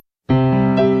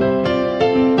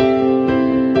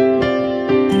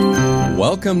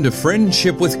Welcome to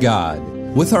Friendship with God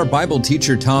with our Bible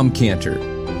teacher Tom Cantor.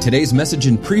 Today's message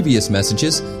and previous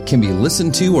messages can be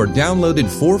listened to or downloaded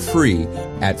for free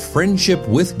at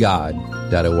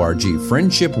friendshipwithgod.org,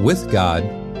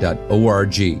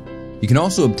 friendshipwithgod.org. You can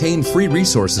also obtain free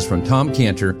resources from Tom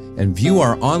Cantor and view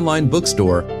our online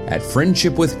bookstore at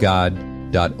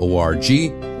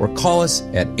friendshipwithgod.org or call us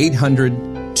at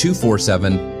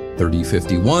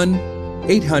 800-247-3051,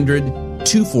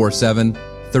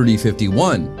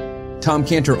 800-247-3051. Tom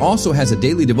Cantor also has a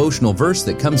daily devotional verse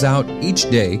that comes out each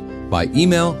day by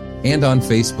email and on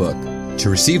Facebook. To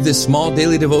receive this small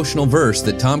daily devotional verse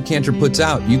that Tom Cantor puts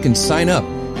out, you can sign up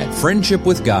at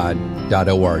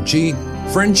friendshipwithgod.org,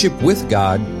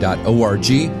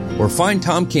 friendshipwithgod.org, or find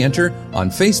Tom Cantor on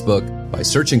Facebook by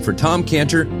searching for Tom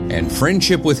Cantor and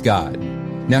Friendship with God.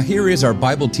 Now here is our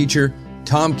Bible teacher,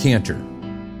 Tom Cantor.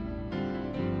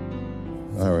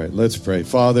 All right, let's pray.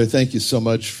 Father, thank you so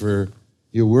much for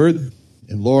your word.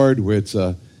 And Lord, it's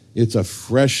a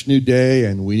fresh new day,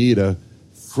 and we need a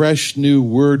fresh new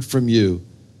word from you.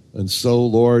 And so,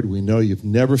 Lord, we know you've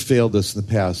never failed us in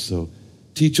the past, so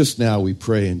teach us now, we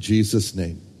pray, in Jesus'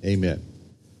 name. Amen.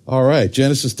 All right,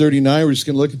 Genesis 39, we're just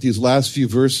going to look at these last few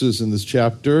verses in this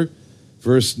chapter.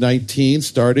 Verse 19,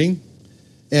 starting.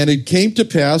 And it came to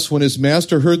pass, when his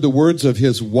master heard the words of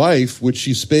his wife, which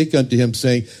she spake unto him,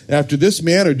 saying, After this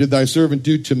manner did thy servant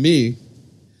do to me,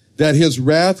 that his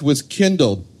wrath was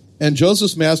kindled. And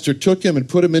Joseph's master took him and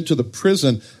put him into the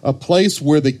prison, a place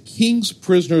where the king's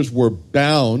prisoners were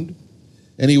bound,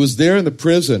 and he was there in the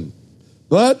prison.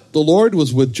 But the Lord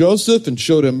was with Joseph and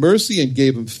showed him mercy and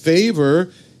gave him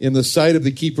favor in the sight of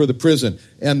the keeper of the prison.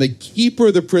 And the keeper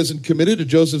of the prison committed to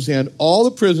Joseph's hand all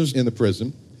the prisoners in the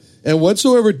prison. And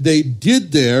whatsoever they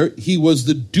did there, he was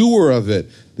the doer of it.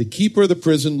 The keeper of the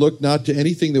prison looked not to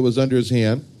anything that was under his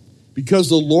hand, because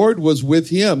the Lord was with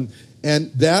him,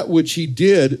 and that which he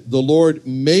did, the Lord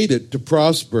made it to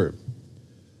prosper.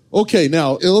 Okay,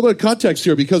 now, a little bit of context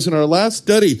here, because in our last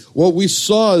study, what we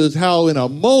saw is how in a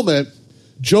moment,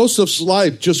 Joseph's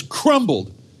life just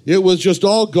crumbled. It was just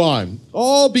all gone.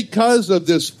 All because of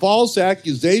this false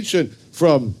accusation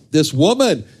from this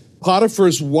woman,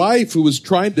 Potiphar's wife, who was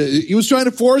trying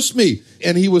to force me.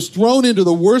 And he was thrown into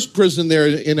the worst prison there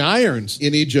in irons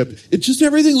in Egypt. It just,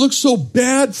 everything looked so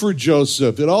bad for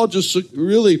Joseph. It all just looked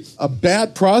really a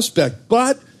bad prospect.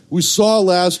 But we saw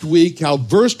last week how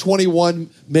verse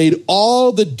 21 made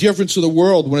all the difference in the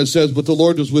world when it says, but the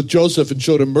Lord was with Joseph and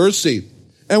showed him mercy.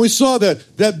 And we saw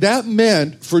that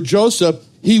meant for Joseph,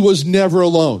 he was never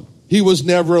alone. He was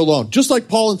never alone. Just like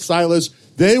Paul and Silas,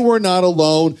 they were not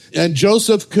alone, and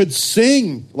Joseph could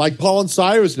sing like Paul and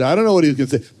Silas did. I don't know what he was going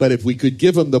to say, but if we could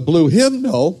give him the blue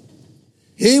hymnal,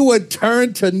 he would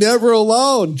turn to Never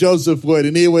Alone, Joseph would,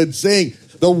 and he would sing,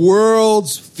 the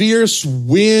world's fierce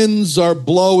winds are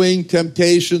blowing,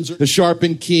 temptations are sharp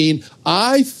and keen.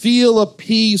 I feel a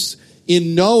peace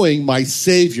in knowing my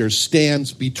Savior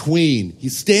stands between. He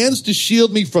stands to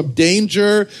shield me from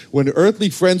danger when earthly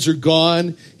friends are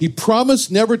gone. He promised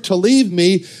never to leave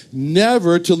me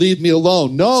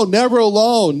alone. No, never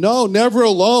alone. No, never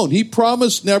alone. He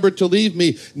promised never to leave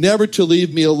me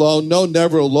alone. No,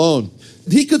 never alone.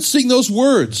 He could sing those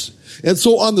words. And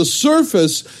so on the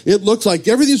surface, it looks like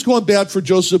everything's going bad for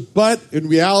Joseph, but in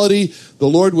reality, the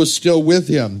Lord was still with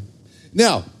him.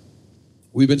 Now,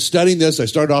 we've been studying this. I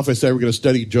started off, I said we're going to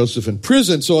study Joseph in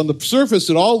prison. So on the surface,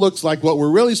 it all looks like what we're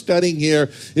really studying here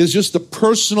is just the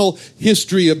personal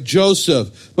history of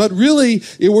Joseph. But really,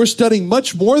 we're studying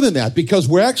much more than that, because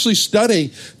we're actually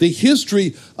studying the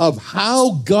history of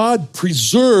how God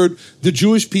preserved the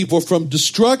Jewish people from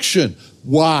destruction.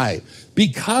 Why?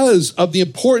 Because of the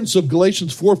importance of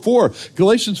Galatians 4:4.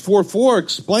 Galatians 4:4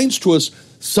 explains to us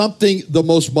something, the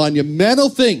most monumental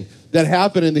thing that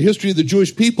happened in the history of the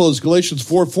Jewish people is Galatians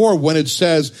 4:4, when it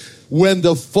says, when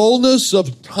the fullness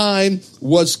of time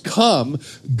was come,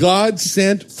 God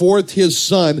sent forth his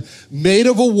son, made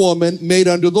of a woman, made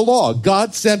under the law.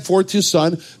 God sent forth his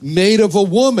son, made of a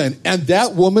woman, and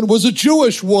that woman was a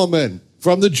Jewish woman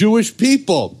from the Jewish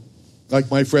people. Like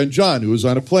my friend John, who was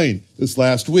on a plane this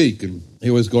last week, and he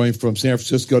was going from San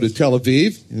Francisco to Tel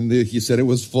Aviv, and he said it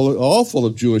was all full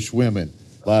of Jewish women.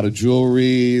 A lot of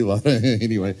jewelry,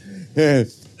 anyway.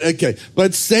 Okay,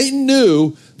 but Satan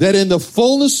knew that in the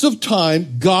fullness of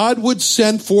time, God would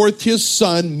send forth his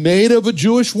son made of a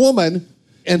Jewish woman.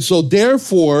 And so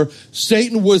therefore,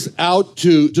 Satan was out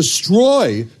to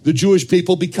destroy the Jewish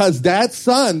people, because that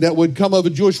son that would come of a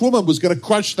Jewish woman was going to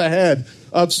crush the head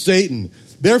of Satan.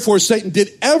 Therefore, Satan did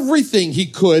everything he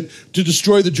could to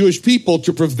destroy the Jewish people,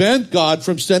 to prevent God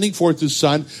from sending forth his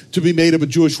son to be made of a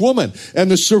Jewish woman.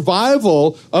 And the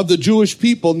survival of the Jewish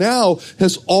people now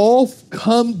has all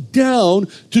come down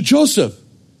to Joseph.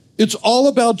 It's all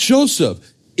about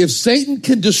Joseph. If Satan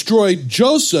can destroy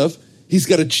Joseph, he's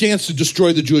got a chance to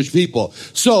destroy the Jewish people.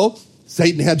 So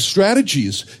Satan had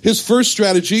strategies. His first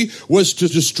strategy was to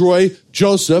destroy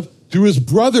Joseph through his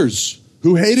brothers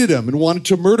who hated him and wanted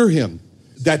to murder him.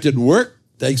 That didn't work,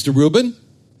 thanks to Reuben.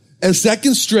 And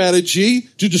second strategy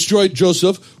to destroy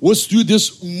Joseph was through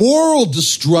this moral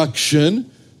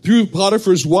destruction through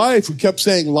Potiphar's wife, who kept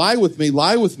saying, lie with me,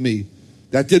 lie with me.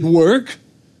 That didn't work,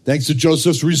 thanks to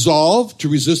Joseph's resolve to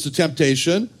resist the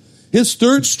temptation. His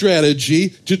third strategy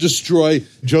to destroy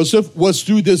Joseph was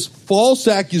through this false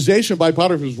accusation by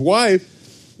Potiphar's wife.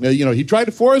 He tried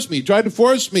to force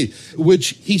me, which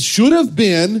he should have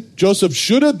been, Joseph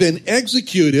should have been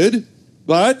executed,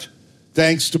 but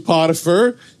thanks to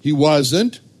Potiphar, he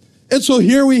wasn't. And so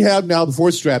here we have now the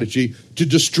fourth strategy to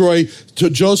destroy to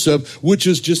Joseph, which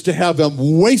is just to have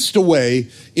him waste away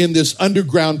in this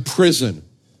underground prison.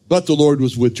 But the Lord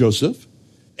was with Joseph.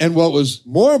 And what was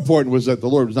more important was that the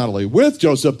Lord was not only with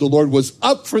Joseph, the Lord was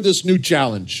up for this new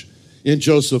challenge in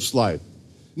Joseph's life.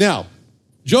 Now,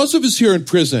 Joseph is here in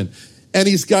prison, and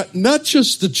he's got not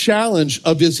just the challenge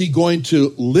of, is he going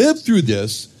to live through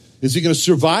this? Is he going to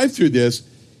survive through this?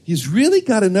 He's really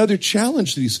got another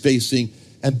challenge that he's facing,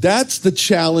 and that's the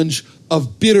challenge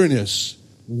of bitterness.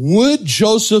 Would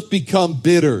Joseph become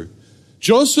bitter?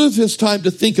 Joseph has time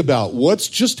to think about what's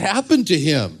just happened to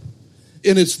him.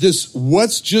 And it's this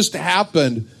what's just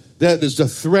happened that is the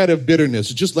threat of bitterness.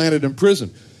 It just landed in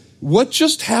prison. What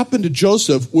just happened to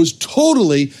Joseph was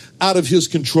totally out of his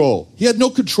control. He had no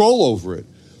control over it.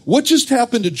 What just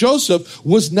happened to Joseph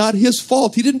was not his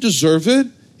fault. He didn't deserve it.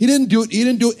 He didn't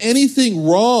do anything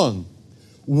wrong.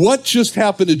 What just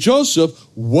happened to Joseph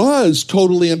was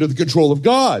totally under the control of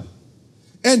God.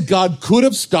 And God could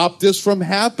have stopped this from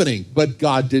happening, but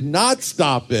God did not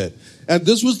stop it. And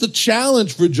this was the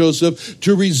challenge for Joseph,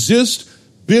 to resist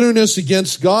bitterness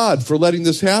against God for letting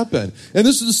this happen. And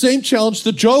this is the same challenge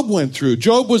that Job went through.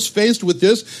 Job was faced with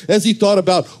this as he thought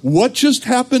about, what just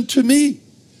happened to me?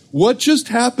 What just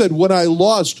happened when I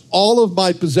lost all of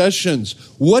my possessions?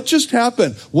 What just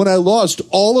happened when I lost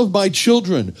all of my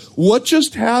children? What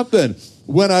just happened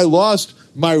when I lost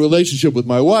my relationship with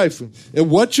my wife? And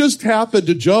what just happened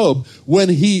to Job when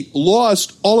he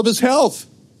lost all of his health?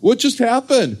 What just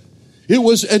happened?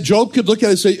 And Job could look at it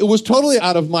and say, it was totally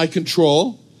out of my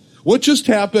control. What just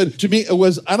happened to me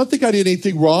was, I don't think I did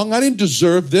anything wrong. I didn't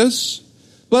deserve this.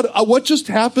 But what just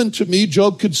happened to me,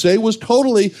 Job could say, was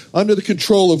totally under the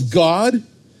control of God.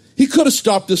 He could have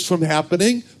stopped this from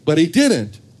happening, but he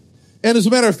didn't. And as a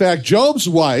matter of fact, Job's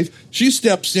wife, she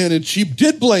steps in and she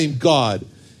did blame God.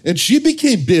 And she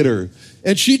became bitter.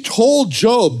 And she told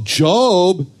Job,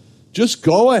 just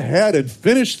go ahead and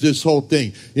finish this whole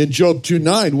thing. In Job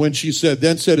 2:9, when she said,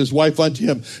 then said his wife unto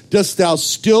him, dost thou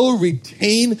still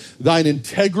retain thine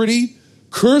integrity?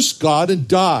 Curse God and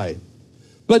die.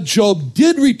 But Job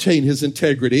did retain his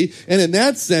integrity, and in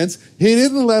that sense, he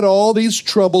didn't let all these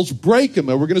troubles break him.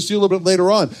 And we're going to see a little bit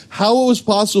later on how it was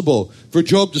possible for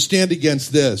Job to stand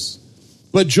against this.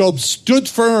 But Job stood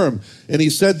firm, and he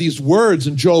said these words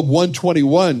in Job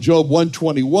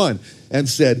 1:21, and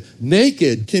said,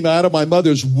 naked came out of my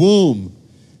mother's womb,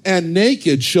 and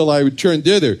naked shall I return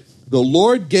thither. The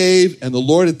Lord gave, and the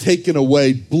Lord had taken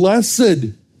away.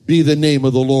 Blessed be the name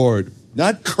of the Lord.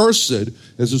 Not cursed,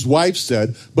 as his wife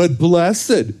said, but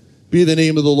blessed be the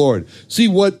name of the Lord. See,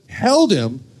 what held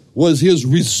him was his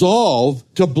resolve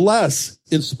to bless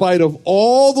in spite of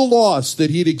all the loss that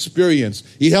he'd experienced.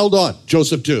 He held on.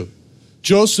 Joseph too.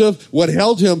 Joseph, what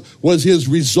held him was his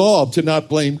resolve to not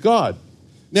blame God.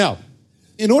 Now,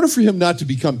 in order for him not to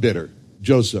become bitter,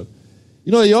 Joseph,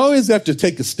 you always have to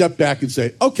take a step back and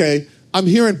say, okay, I'm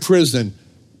here in prison.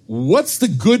 What's the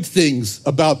good things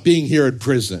about being here in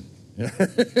prison?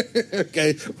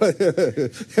 Okay.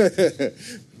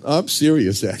 I'm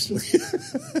serious, actually.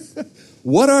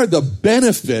 What are the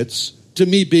benefits to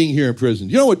me being here in prison?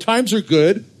 When times are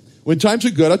good, I'll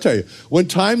tell you, when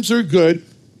times are good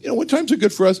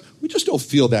for us, we just don't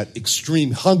feel that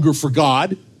extreme hunger for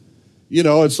God.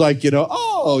 It's like,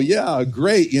 oh, yeah,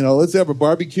 great. Let's have a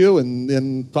barbecue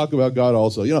and talk about God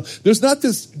also. There's not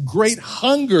this great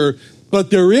hunger,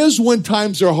 but there is when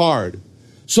times are hard.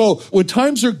 So when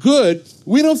times are good,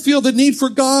 we don't feel the need for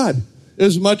God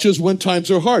as much as when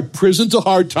times are hard. Prison's a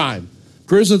hard time.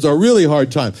 Prison's a really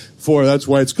hard time. That's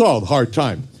why it's called hard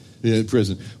time. in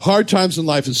prison. Hard times in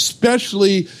life,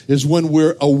 especially, is when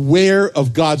we're aware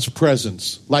of God's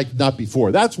presence, like not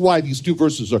before. That's why these two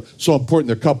verses are so important.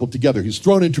 They're coupled together. He's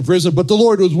thrown into prison, but the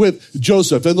Lord was with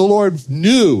Joseph, and the Lord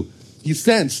knew, he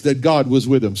sensed that God was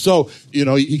with him. So,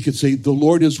 he could say, the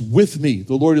Lord is with me.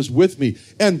 The Lord is with me.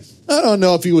 And I don't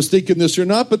know if he was thinking this or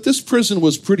not, but this prison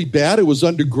was pretty bad. It was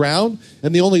underground,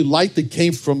 and the only light that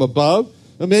came from above.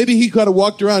 And maybe he kind of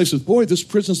walked around. He says, boy, this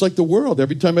prison's like the world.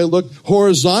 Every time I look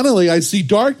horizontally, I see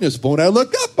darkness. But when I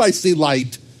look up, I see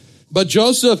light. But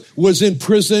Joseph was in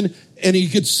prison, and you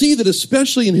could see that,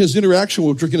 especially in his interaction,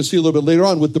 which we're going to see a little bit later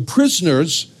on, with the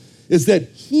prisoners, is that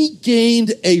he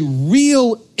gained a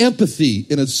real empathy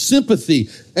and a sympathy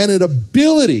and an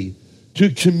ability to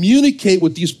communicate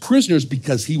with these prisoners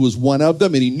because he was one of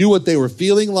them and he knew what they were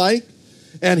feeling like.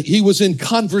 And he was in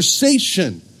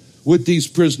conversation with these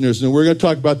prisoners. And we're going to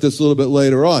talk about this a little bit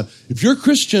later on. If you're a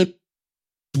Christian,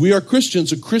 we are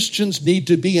Christians, and Christians need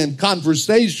to be in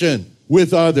conversation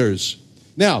with others.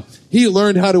 Now, he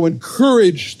learned how to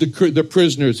encourage the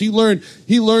prisoners. He learned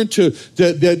the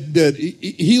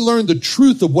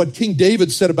truth of what King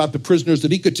David said about the prisoners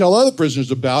that he could tell other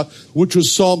prisoners about, which was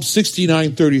Psalm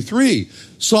 69:33.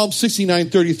 Psalm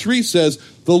 69:33 says,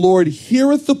 "The Lord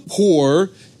heareth the poor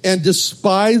and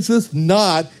despiseth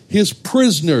not his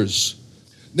prisoners."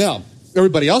 Now,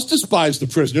 everybody else despised the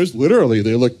prisoners. Literally,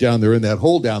 they looked down, they're in that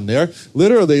hole down there.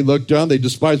 Literally, they looked down, they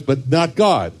despised, but not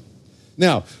God.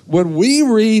 Now, when we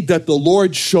read that the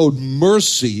Lord showed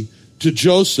mercy to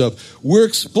Joseph, we're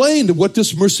explained what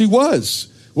this mercy was.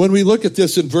 When we look at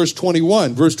this in verse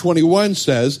 21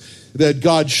 says that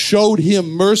God showed him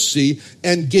mercy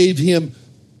and gave him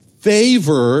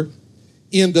favor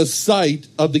in the sight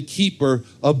of the keeper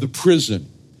of the prison.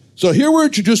 So here we're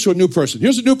introduced to a new person.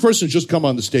 Here's a new person who's just come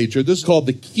on the stage here. This is called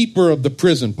the keeper of the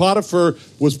prison. Potiphar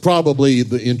was probably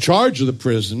in charge of the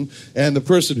prison, and the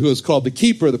person who is called the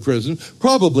keeper of the prison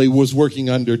probably was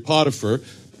working under Potiphar.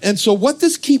 And so what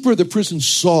this keeper of the prison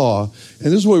saw,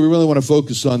 and this is what we really want to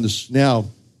focus on this now,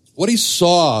 what he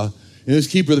saw in this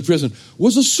keeper of the prison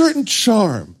was a certain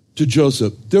charm to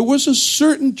Joseph. There was a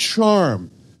certain charm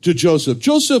to Joseph.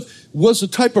 Joseph was the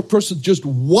type of person that just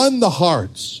won the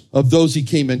hearts of those he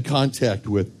came in contact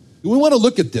with. We want to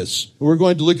look at this. We're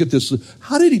going to look at this.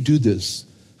 How did he do this?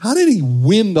 How did he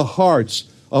win the hearts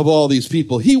of all these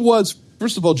people?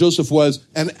 First of all, Joseph was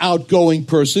an outgoing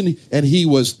person, and he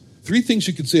was, three things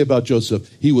you could say about Joseph.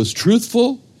 He was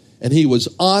truthful, and he was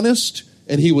honest,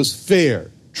 and he was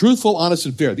fair. Truthful, honest,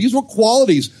 and fair. These were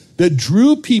qualities that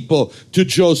drew people to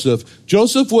Joseph.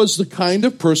 Joseph was the kind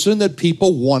of person that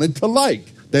people wanted to like.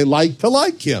 They liked to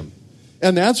like him.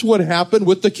 And that's what happened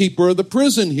with the keeper of the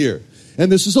prison here.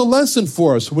 And this is a lesson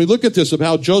for us. When we look at this, of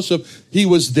how Joseph, he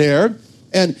was there.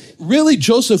 And really,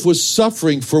 Joseph was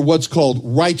suffering for what's called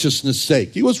righteousness'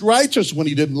 sake. He was righteous when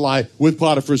he didn't lie with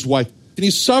Potiphar's wife. And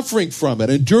he's suffering from it.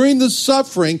 And during the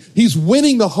suffering, he's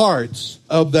winning the hearts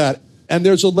of that. And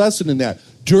there's a lesson in that.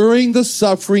 During the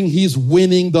suffering, he's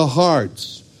winning the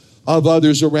hearts of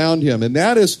others around him. And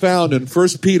that is found in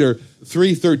 1 Peter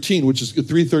 3:13, which is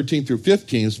 3:13 through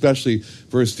 15, especially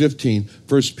verse 15,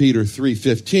 1 Peter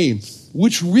 3:15,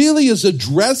 which really is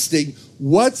addressing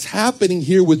what's happening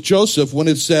here with Joseph when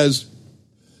it says,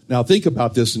 now think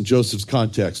about this in Joseph's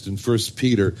context in 1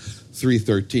 Peter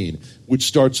 3:13, which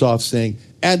starts off saying,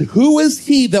 "And who is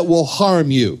he that will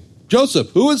harm you?" Joseph,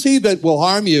 who is he that will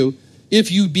harm you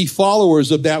if you be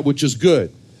followers of that which is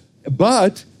good?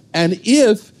 And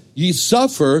if ye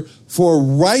suffer for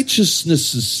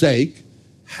righteousness' sake,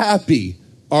 happy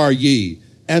are ye.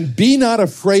 And be not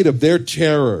afraid of their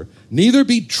terror, neither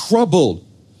be troubled,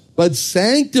 but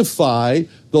sanctify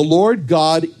the Lord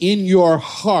God in your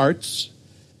hearts,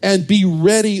 and be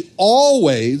ready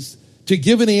always to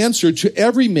give an answer to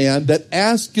every man that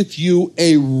asketh you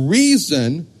a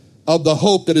reason of the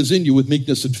hope that is in you with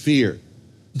meekness and fear.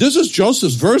 This is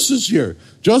Joseph's verses here.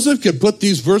 Joseph can put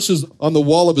these verses on the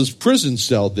wall of his prison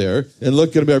cell there and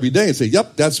look at them every day and say,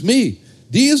 yep, that's me.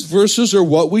 These verses are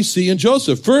what we see in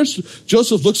Joseph. First,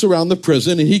 Joseph looks around the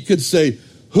prison and he could say,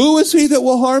 who is he that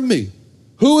will harm me?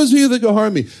 Who is he that will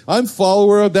harm me? I'm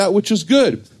follower of that which is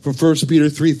good, from 1 Peter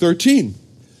 3:13.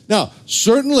 Now,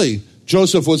 certainly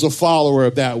Joseph was a follower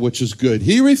of that which is good.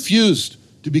 He refused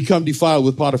to become defiled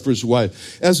with Potiphar's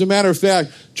wife. As a matter of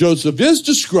fact, Joseph is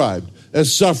described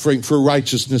as suffering for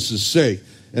righteousness' sake.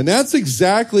 And that's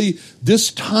exactly this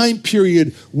time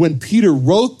period when Peter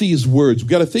wrote these words.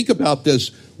 We've got to think about this.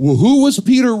 Well, who was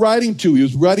Peter writing to? He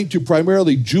was writing to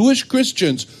primarily Jewish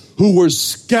Christians who were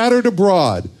scattered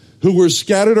abroad,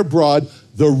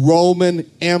 the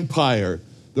Roman Empire.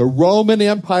 the Roman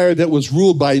Empire that was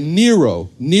ruled by Nero.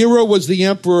 Nero was the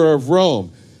emperor of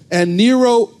Rome. And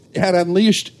Nero had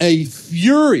unleashed a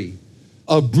fury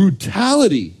of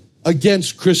brutality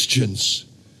against Christians.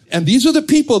 And these are the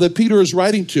people that Peter is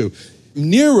writing to.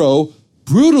 Nero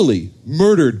brutally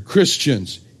murdered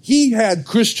Christians. He had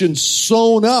Christians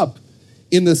sewn up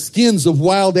in the skins of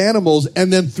wild animals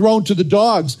and then thrown to the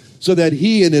dogs so that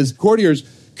he and his courtiers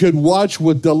could watch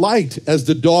with delight as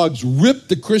the dogs ripped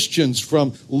the Christians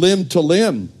from limb to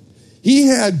limb. He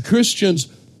had Christians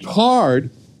tarred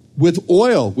with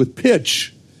oil, with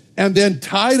pitch, and then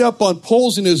tied up on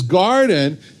poles in his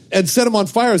garden and set them on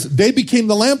fires. They became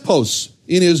the lampposts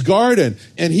in his garden,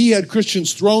 and he had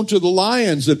Christians thrown to the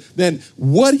lions. And then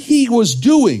what he was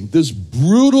doing, this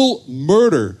brutal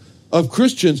murder of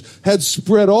Christians, had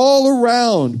spread all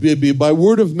around by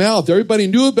word of mouth. Everybody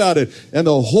knew about it. And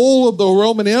the whole of the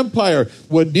Roman Empire,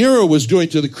 what Nero was doing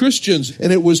to the Christians,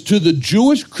 and it was to the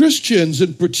Jewish Christians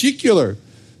in particular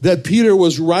that Peter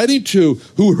was writing to,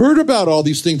 who heard about all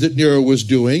these things that Nero was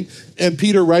doing. And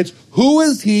Peter writes, "Who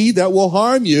is he that will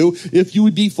harm you if you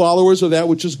would be followers of that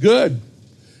which is good?"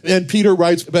 And Peter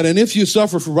writes, "And if you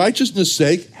suffer for righteousness'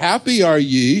 sake, happy are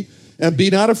ye, and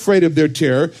be not afraid of their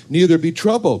terror, neither be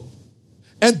troubled."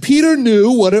 And Peter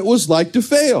knew what it was like to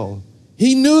fail.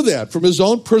 He knew that from his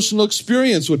own personal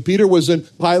experience when Peter was in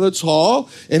Pilate's hall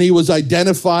and he was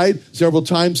identified several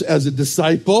times as a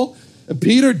disciple. And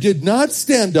Peter did not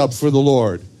stand up for the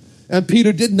Lord. And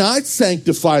Peter did not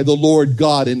sanctify the Lord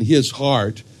God in his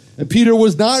heart. And Peter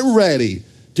was not ready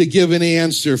to give an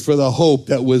answer for the hope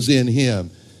that was in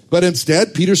him. But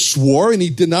instead, Peter swore and he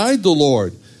denied the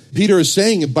Lord. Peter is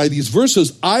saying by these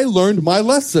verses, I learned my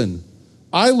lesson.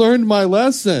 I learned my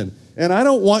lesson, and I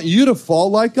don't want you to fall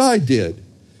like I did.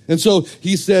 And so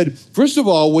he said, first of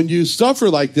all, when you suffer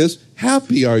like this,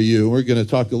 happy are you. We're going to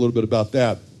talk a little bit about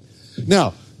that.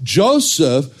 Now,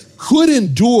 Joseph could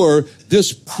endure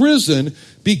this prison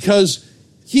because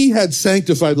he had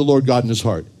sanctified the Lord God in his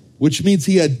heart, which means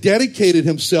he had dedicated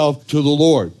himself to the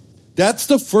Lord. That's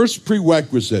the first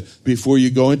prerequisite before you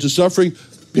go into suffering.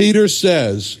 Peter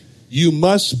says, you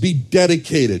must be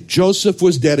dedicated. Joseph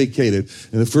was dedicated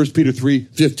in the 1 Peter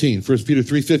 3:15. 1 Peter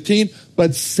 3:15,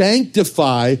 but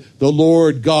sanctify the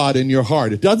Lord God in your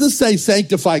heart. It doesn't say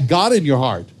sanctify God in your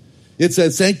heart. It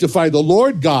says sanctify the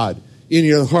Lord God in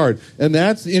your heart. And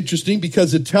that's interesting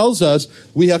because it tells us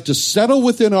we have to settle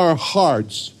within our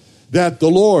hearts that the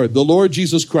Lord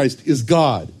Jesus Christ is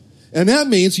God. And that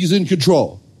means he's in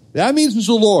control. That means he's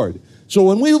the Lord. So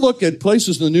when we look at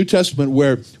places in the New Testament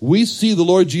where we see the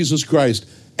Lord Jesus Christ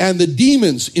and the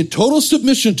demons in total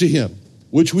submission to him,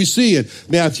 which we see in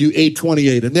Matthew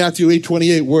 8:28. In Matthew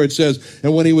 8:28, where it says,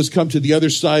 and when he was come to the other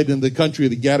side in the country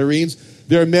of the Gadarenes,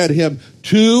 there met him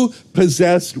two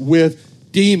possessed with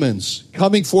demons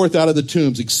coming forth out of the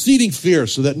tombs, exceeding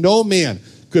fierce, so that no man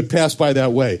could pass by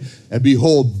that way. And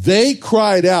behold, they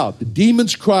cried out, the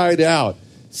demons cried out,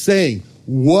 saying,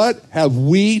 what have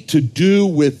we to do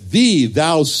with thee,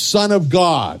 thou Son of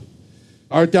God?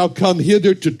 Art thou come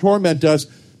hither to torment us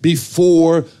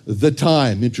before the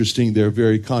time? Interesting, they're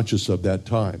very conscious of that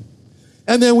time.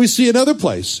 And then we see another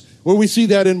place where we see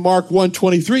that in Mark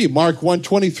 1:23. Mark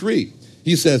 1:23,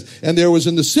 he says, and there was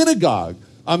in the synagogue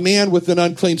a man with an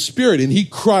unclean spirit, and he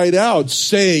cried out,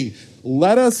 saying,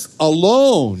 let us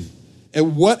alone.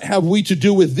 And what have we to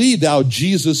do with thee, thou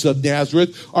Jesus of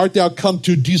Nazareth? Art thou come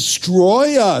to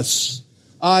destroy us?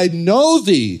 I know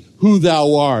thee, who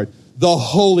thou art, the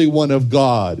Holy One of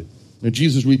God. And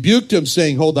Jesus rebuked him,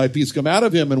 saying, hold thy peace, come out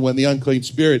of him. And when the unclean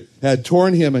spirit had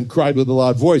torn him and cried with a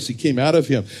loud voice, he came out of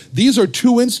him. These are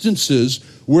two instances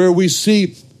where we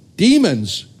see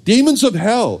demons of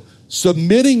hell,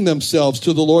 submitting themselves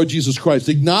to the Lord Jesus Christ,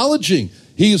 acknowledging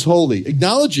he is holy,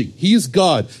 acknowledging he is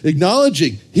God,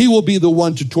 acknowledging he will be the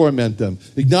one to torment them,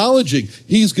 acknowledging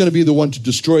he's going to be the one to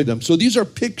destroy them. So these are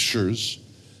pictures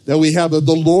that we have of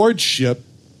the lordship,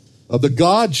 of the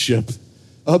godship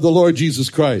of the Lord Jesus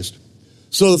Christ.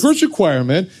 So the first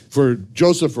requirement for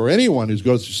Joseph or anyone who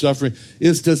goes through suffering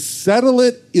is to settle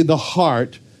it in the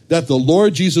heart that the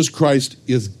Lord Jesus Christ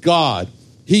is God.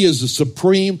 He is the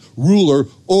supreme ruler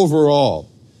over all.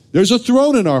 There's a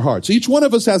throne in our hearts. Each one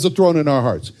of us has a throne in our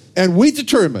hearts. And we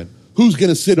determine who's going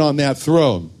to sit on that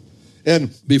throne.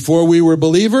 And before we were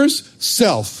believers,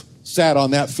 self sat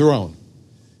on that throne.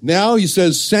 Now he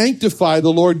says, sanctify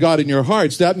the Lord God in your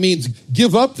hearts. That means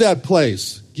give up that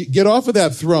place. Get off of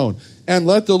that throne. And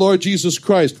let the Lord Jesus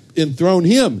Christ enthrone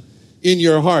him in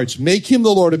your hearts. Make him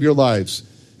the Lord of your lives.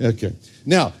 Okay.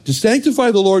 Now, to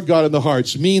sanctify the Lord God in the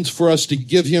hearts means for us to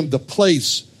give him the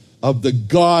place of the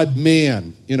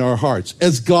God-man in our hearts.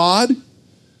 As God,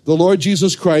 The Lord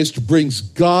Jesus Christ brings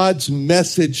God's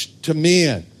message to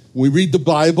man. When we read the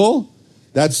Bible,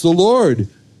 that's the Lord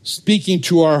speaking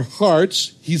to our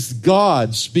hearts. He's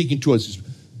God speaking to us. He's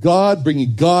God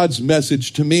bringing God's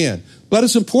message to man. But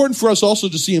it's important for us also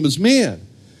to see him as man,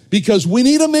 because we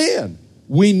need a man.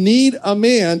 We need a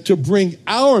man to bring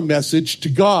our message to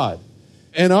God.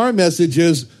 And our message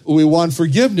is we want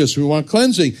forgiveness, we want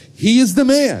cleansing. He is the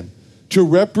man to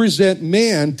represent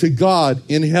man to God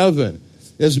in heaven.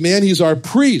 As man, he's our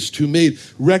priest who made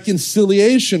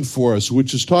reconciliation for us,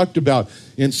 which is talked about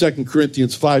in 2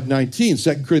 Corinthians 5:19.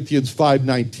 2 Corinthians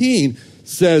 5:19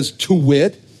 says, to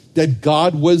wit, that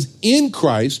God was in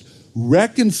Christ,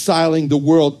 reconciling the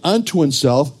world unto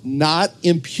himself, not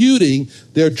imputing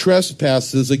their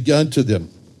trespasses unto them.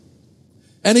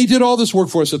 And he did all this work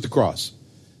for us at the cross.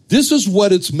 This is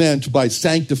what it's meant by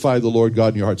sanctify the Lord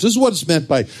God in your hearts. This is what it's meant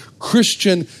by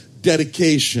Christian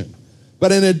dedication.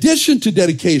 But in addition to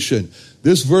dedication,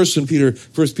 this verse in 1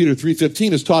 Peter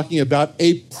 3:15 is talking about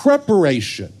a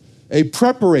preparation. A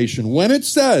preparation. When it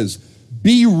says,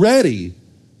 be ready,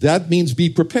 that means be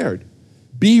prepared.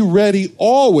 Be ready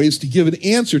always to give an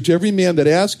answer to every man that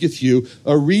asketh you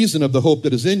a reason of the hope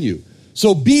that is in you.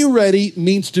 So be ready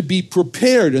means to be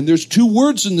prepared. And there's two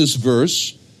words in this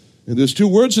verse. And there's two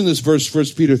words in this verse,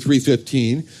 1 Peter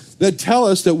 3:15, that tell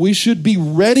us that we should be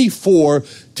ready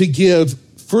to give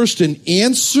first an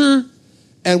answer,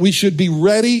 and we should be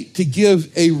ready to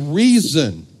give a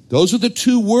reason. Those are the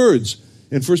two words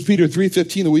in 1 Peter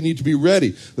 3:15 that we need to be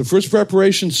ready. The first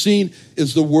preparation scene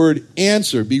is the word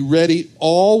answer. Be ready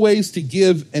always to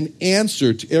give an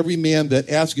answer to every man that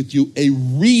asketh you a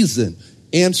reason.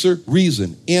 Answer,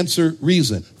 reason. Answer,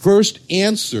 reason. First,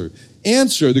 answer.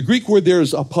 Answer. The Greek word there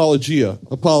is apologia.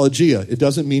 Apologia. It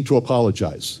doesn't mean to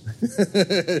apologize.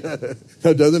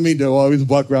 That doesn't mean to always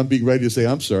walk around being ready to say,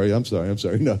 I'm sorry. No.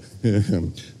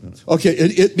 Okay,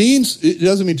 it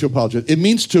doesn't mean to apologize. It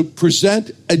means to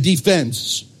present a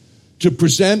defense. To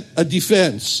present a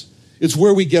defense. It's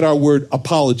where we get our word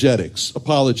apologetics.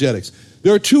 Apologetics.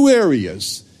 There are two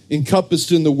areas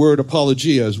encompassed in the word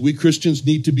apologia. As we Christians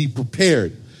need to be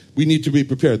prepared. We need to be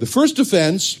prepared. The first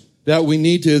defense that we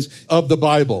need is of the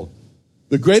Bible.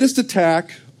 The greatest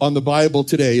attack on the Bible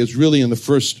today is really in the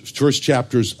first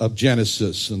chapters of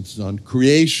Genesis, and on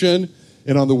creation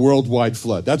and on the worldwide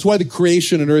flood. That's why the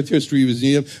Creation and Earth History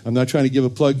Museum, I'm not trying to give a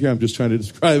plug here, I'm just trying to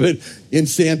describe it, in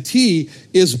Santee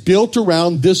is built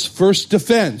around this first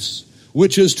defense,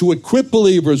 which is to equip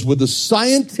believers with the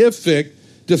scientific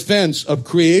defense of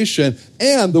creation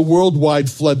and the worldwide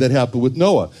flood that happened with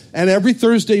Noah. And every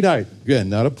Thursday night, again,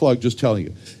 not a plug, just telling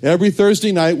you, every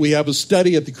Thursday night we have a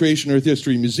study at the Creation Earth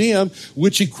History Museum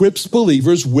which equips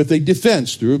believers with a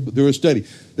defense through a study,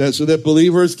 so that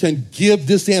believers can give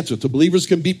this answer, so believers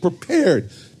can be prepared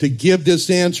to give this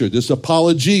answer, this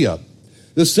apologia.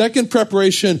 The second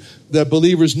preparation that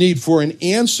believers need for an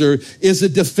answer is a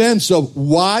defense of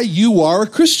why you are a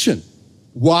Christian.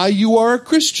 Why you are a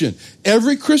Christian.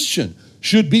 Every Christian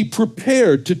should be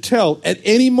prepared to tell at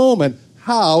any moment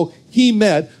how he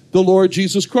met the Lord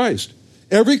Jesus Christ.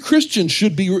 Every Christian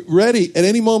should be ready at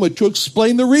any moment to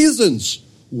explain the reasons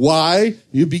why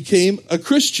you became a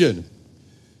Christian.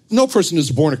 No person is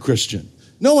born a Christian.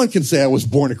 No one can say, I was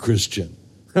born a Christian.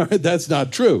 That's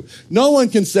not true. No one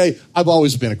can say, I've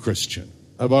always been a Christian.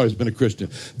 I've always been a Christian.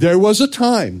 There was a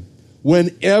time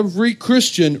when every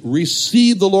Christian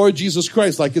received the Lord Jesus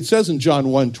Christ, like it says in John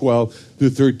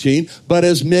 1:12-13, but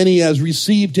as many as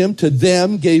received him, to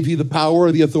them gave he the power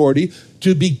or the authority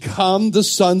to become the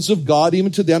sons of God,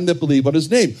 even to them that believe on his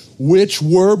name, which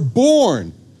were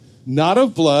born, not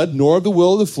of blood, nor of the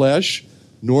will of the flesh,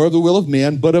 nor of the will of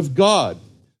man, but of God.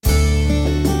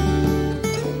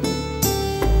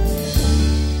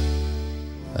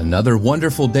 Another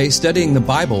wonderful day studying the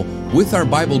Bible with our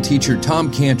Bible teacher,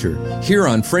 Tom Cantor, here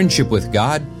on Friendship with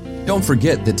God. Don't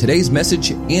forget that today's message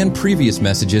and previous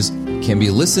messages can be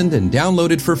listened and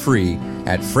downloaded for free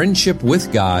at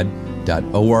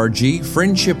friendshipwithgod.org,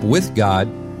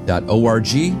 friendshipwithgod.org.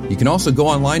 You can also go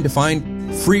online to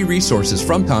find free resources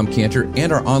from Tom Cantor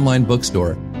and our online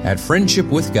bookstore at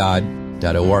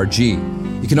friendshipwithgod.org.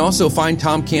 You can also find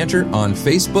Tom Cantor on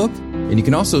Facebook, and you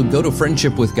can also go to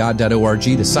friendshipwithgod.org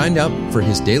to sign up for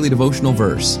his daily devotional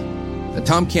verse.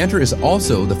 Tom Cantor is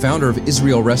also the founder of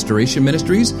Israel Restoration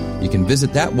Ministries. You can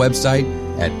visit that website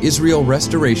at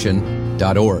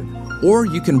israelrestoration.org. Or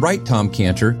you can write Tom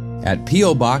Cantor at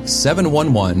P.O. Box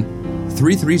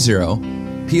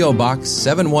 711-330, P.O. Box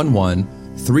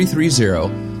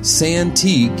 711-330,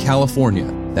 Santee,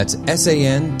 California. That's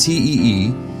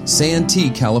Santee, Santee,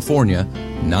 California,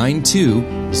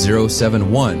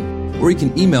 92071. or you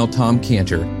can email Tom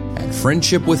Cantor at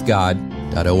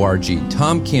friendshipwithgod.org.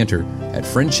 Tom Cantor at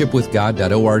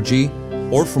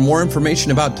friendshipwithgod.org. Or for more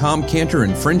information about Tom Cantor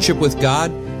and Friendship with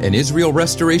God and Israel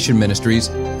Restoration Ministries,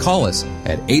 call us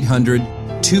at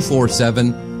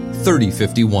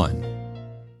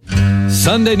 800-247-3051.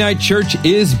 Sunday Night Church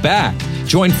is back.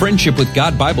 Join Friendship with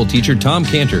God Bible teacher Tom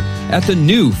Cantor at the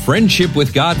new Friendship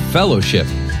with God Fellowship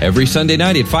every Sunday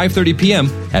night at 5:30 p.m.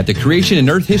 at the Creation and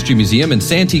Earth History Museum in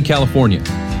Santee, California.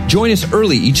 Join us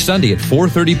early each Sunday at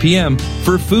 4:30 p.m.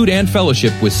 for food and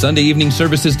fellowship with Sunday evening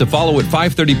services to follow at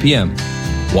 5:30 p.m.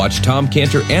 Watch Tom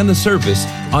Cantor and the service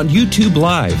on YouTube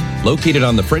Live, located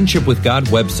on the Friendship with God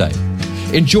website.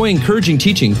 Enjoy encouraging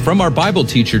teaching from our Bible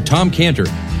teacher, Tom Cantor,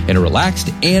 in a relaxed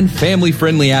and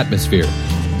family-friendly atmosphere.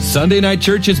 Sunday Night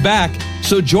Church is back,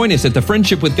 so join us at the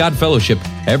Friendship with God Fellowship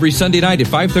every Sunday night at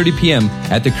 5:30 p.m.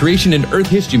 at the Creation and Earth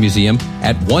History Museum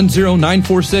at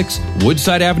 10946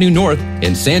 Woodside Avenue North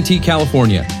in Santee,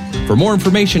 California. For more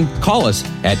information, call us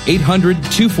at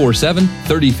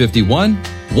 800-247-3051,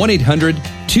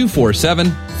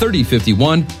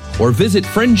 1-800-247-3051, or visit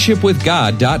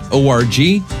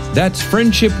friendshipwithgod.org. That's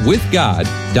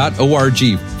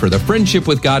friendshipwithgod.org for the Friendship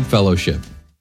with God Fellowship.